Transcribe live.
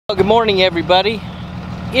Well, good morning, everybody.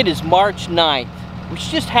 It is March 9th, which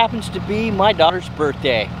just happens to be my daughter's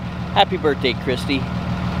birthday. Happy birthday, Christy.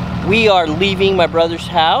 We are leaving my brother's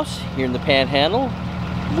house here in the Panhandle.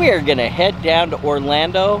 We're gonna head down to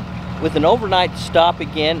Orlando with an overnight stop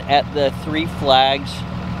again at the Three Flags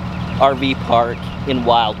RV Park in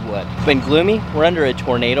Wildwood. It's been gloomy. We're under a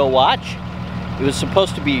tornado watch. It was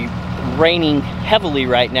supposed to be raining heavily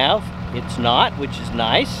right now. It's not, which is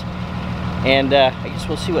nice. And I guess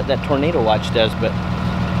we'll see what that tornado watch does. But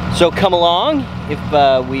so come along. If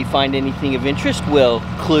we find anything of interest, we'll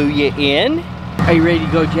clue you in. Are you ready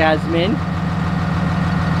to go, Jasmin?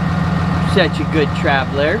 Such a good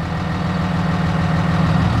traveler.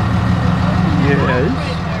 Yes.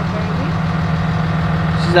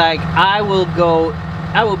 She's like, I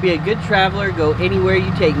will be a good traveler, go anywhere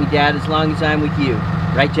you take me, Dad, as long as I'm with you.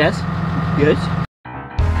 Right, Jess? Yes?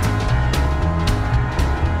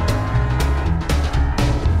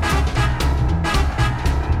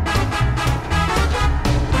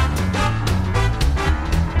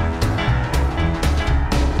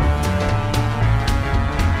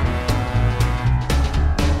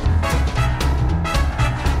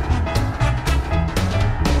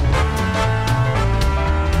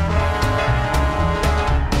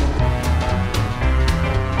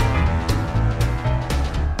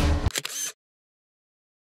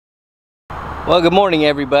 Well, good morning,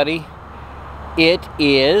 everybody. It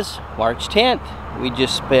is March 10th. We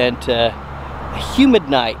just spent a humid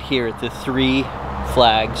night here at the Three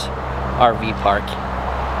Flags RV Park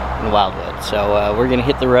in Wildwood. So we're gonna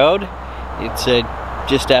hit the road. It's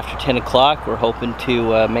just after 10 o'clock. We're hoping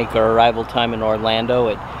to make our arrival time in Orlando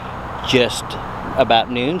at just about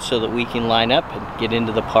noon so that we can line up and get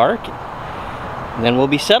into the park. And then we'll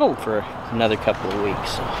be settled for another couple of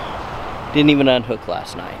weeks. So, didn't even unhook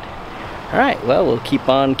last night. All right, well, we'll keep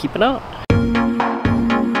on keeping on. First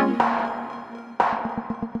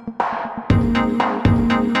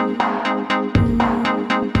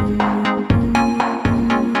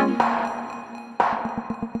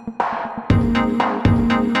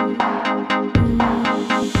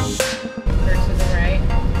to the right.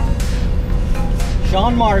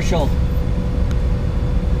 Sean Marshall.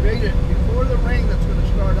 Made it before the rain that's going to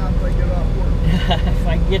start out if I get off work. If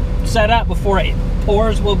I get set up before it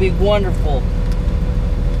pours, will be wonderful.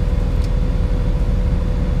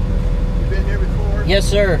 You been here before? Yes,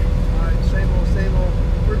 sir. All right, same old.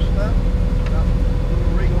 First step, got a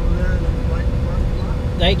little rig over there and then right in front of the lot.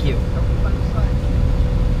 Thank you. Couple by the side.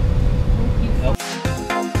 Nope.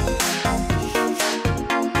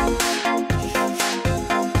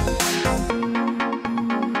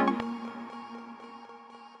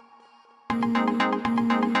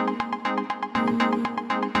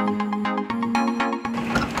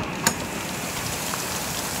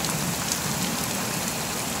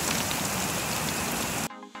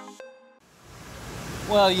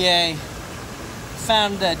 Well, yay.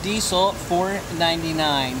 Found diesel at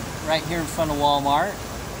 $4.99 right here in front of Walmart.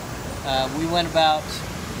 We went about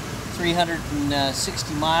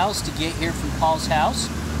 360 miles to get here from Paul's house.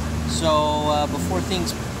 So before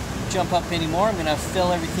things jump up anymore, I'm gonna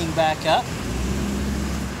fill everything back up.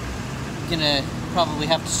 I'm gonna probably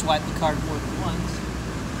have to swipe the card more than once.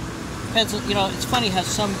 Depends, you know, it's funny how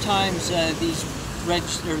sometimes these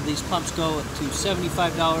pumps go to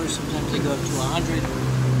 $75, sometimes they go to $100.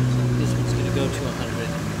 So this one's gonna go to $100.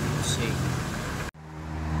 We'll see.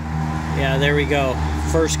 Yeah, there we go.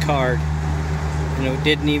 First card. You know, it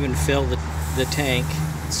didn't even fill the tank.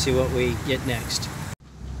 Let's see what we get next.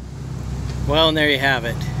 Well, and there you have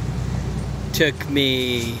it. Took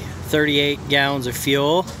me 38 gallons of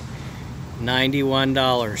fuel,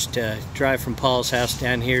 $91 to drive from Paul's house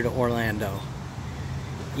down here to Orlando.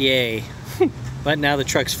 Yay. But now the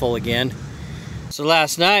truck's full again. So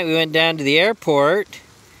last night we went down to the airport.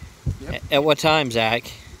 Yep. At what time,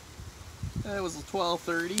 Zach? It was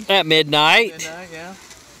 12:30. At midnight. Midnight, yeah.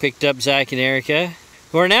 Picked up Zach and Erica.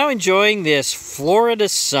 We're now enjoying this Florida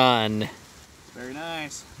sun. Very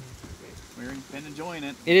nice. We've been enjoying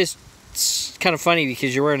it. It's kind of funny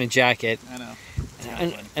because you're wearing a jacket. I know.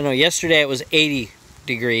 I know, yesterday it was 80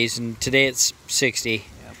 degrees and today it's 60. Yep.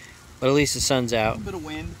 But at least the sun's out. A little bit of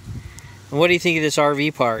wind. And what do you think of this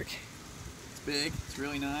RV park? It's big. It's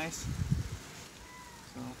really nice.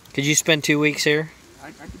 So, could you spend 2 weeks here?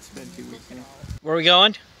 I could spend 2 weeks here. Where are we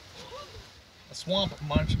going? A swamp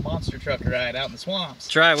monster truck ride out in the swamps.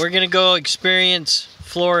 That's right. We're going to go experience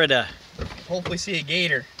Florida. Hopefully see a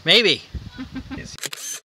gator. Maybe.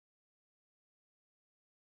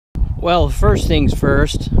 Well, first things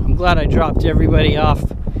first, I'm glad I dropped everybody off,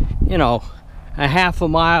 you know, a half a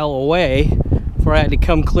mile away before I had to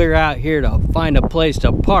come clear out here to find a place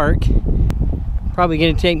to park. Probably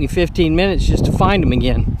gonna take me 15 minutes just to find them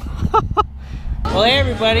again. Well, hey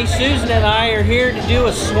everybody, Susan and I are here to do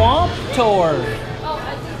a swamp tour.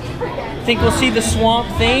 Think we'll see the swamp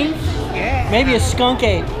thing? Yeah. Maybe a skunk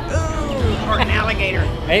ape. Ooh, or an alligator.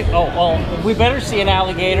 Hey, oh, we better see an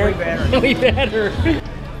alligator. We better. We better.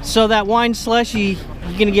 So that wine slushy,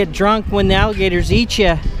 you're gonna get drunk when the alligators eat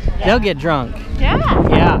you. They'll get drunk. Yeah.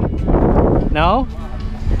 Yeah. No?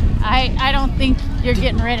 I don't think you're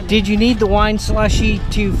getting rid of me. Did you need the wine slushy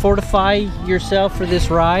to fortify yourself for this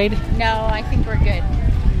ride? No, I think we're good.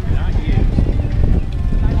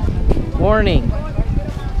 Warning.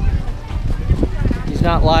 He's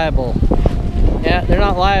not liable. Yeah, they're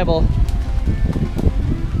not liable.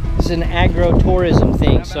 This is an agro-tourism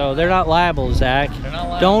thing, so they're not liable, Zach. They're not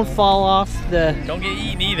liable. Don't fall off the... Don't get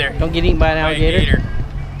eaten either. Don't get eaten by an alligator.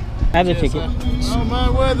 I have the ticket. Oh my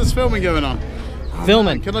word, there's filming going on.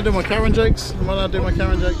 Filming. Can I do my Karen jokes? Am I allowed to do my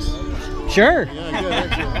Karen jokes? Sure. Yeah, good,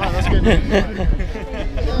 excellent. Right, that's good.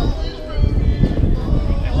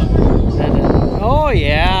 Oh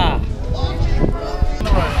yeah.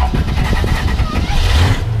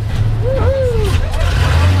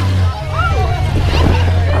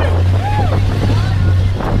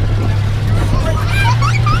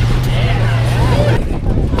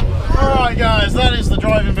 Alright guys, that is the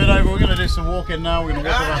driving bit over. We're going to do some walking now. We're going to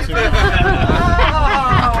walk around to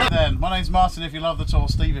Then, my name's Martin if you love the tour,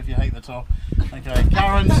 Steve if you hate the tour. Okay,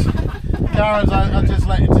 Karen's, I just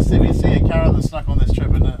if you see a Karen that's stuck on this trip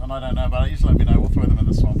and I don't know about it, you just let me know. We'll throw them in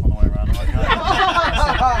the swamp on the way around. Right,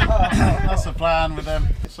 that's the plan with them.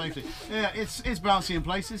 Safety. Yeah, it's bouncy in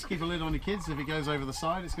places. Keep a lid on your kids. If it goes over the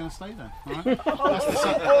side, it's going to stay there. All right?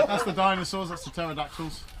 That's the dinosaurs. That's the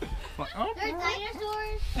pterodactyls. Like, oh. There's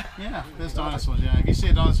dinosaurs? Yeah, there's dinosaurs. Yeah, if you see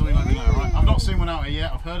a dinosaur, you let me know. Right? I've not seen one out here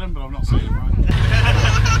yet. I've heard them, but I've not seen them. Right?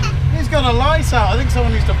 He's got a light out. I think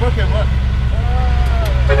someone needs to book him. Look.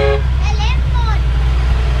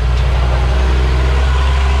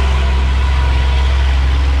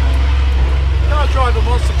 Drive a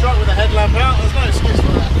monster truck with a headlamp out, there's no excuse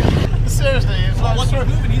for that. Seriously, it's like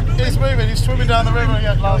he's moving, he's swimming down the river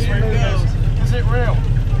again last week. Is it real? Oh,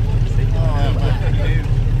 yeah,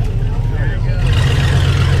 there you go.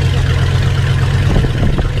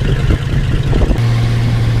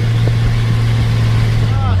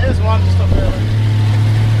 Here's one just up here.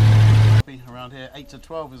 Around here, 8 to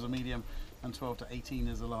 12 is a medium and 12 to 18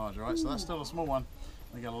 is a large, right? So that's still a small one.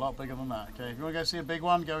 We get a lot bigger than that. Okay, if you want to go see a big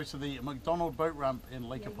one, go to the McDonald boat ramp in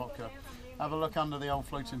Lake Apopka. Have a look under the old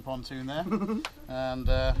floating pontoon there, and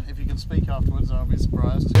if you can speak afterwards, I'll be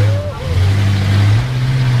surprised.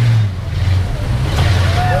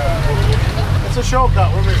 It's a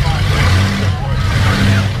shortcut, we'll be fine.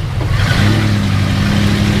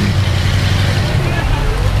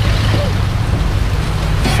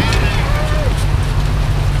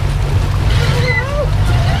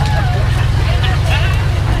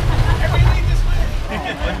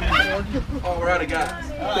 Oh, we're out of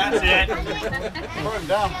gas. Oh, that's it. Put him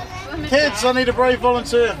down. Kids, I need a brave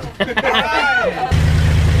volunteer.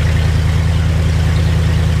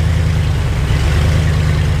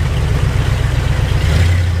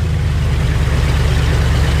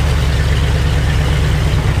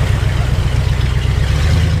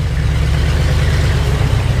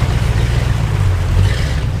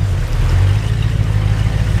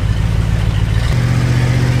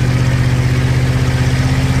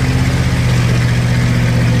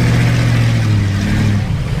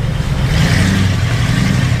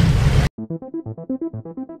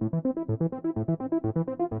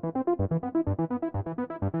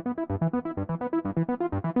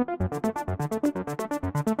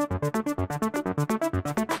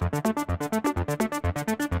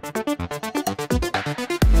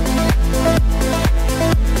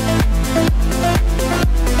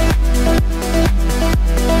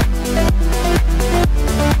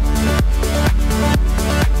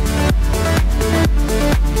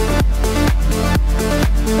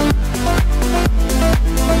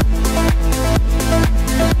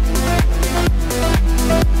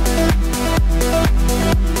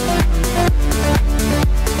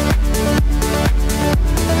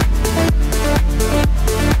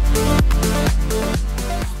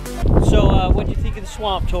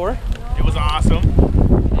 Swamp tour. It was awesome.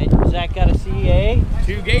 And Zach got to see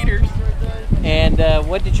 2 gators. And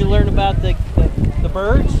what did you learn about the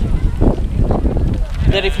birds?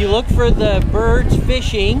 That if you look for the birds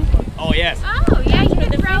fishing. Oh yes. Oh yeah, you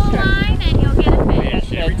can throw a line and you'll get a fish.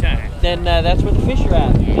 Fish every time. Then that's where the fish are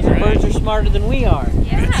at. Because the birds are smarter than we are.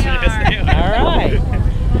 Yes, they are. All right.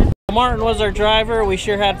 Martin was our driver. We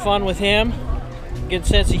sure had fun with him. good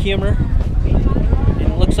sense of humor. And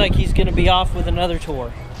it looks like he's going to be off with another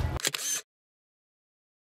tour.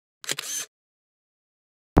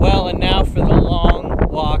 Well, and now for the long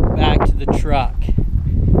walk back to the truck.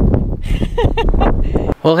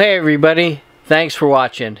 Well, hey everybody. Thanks for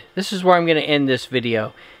watching. This is where I'm going to end this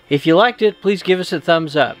video. If you liked it, please give us a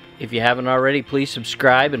thumbs up. If you haven't already, please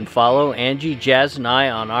subscribe and follow Angie, Jazz, and I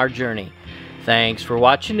on our journey. Thanks for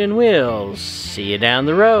watching, and we'll see you down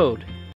the road.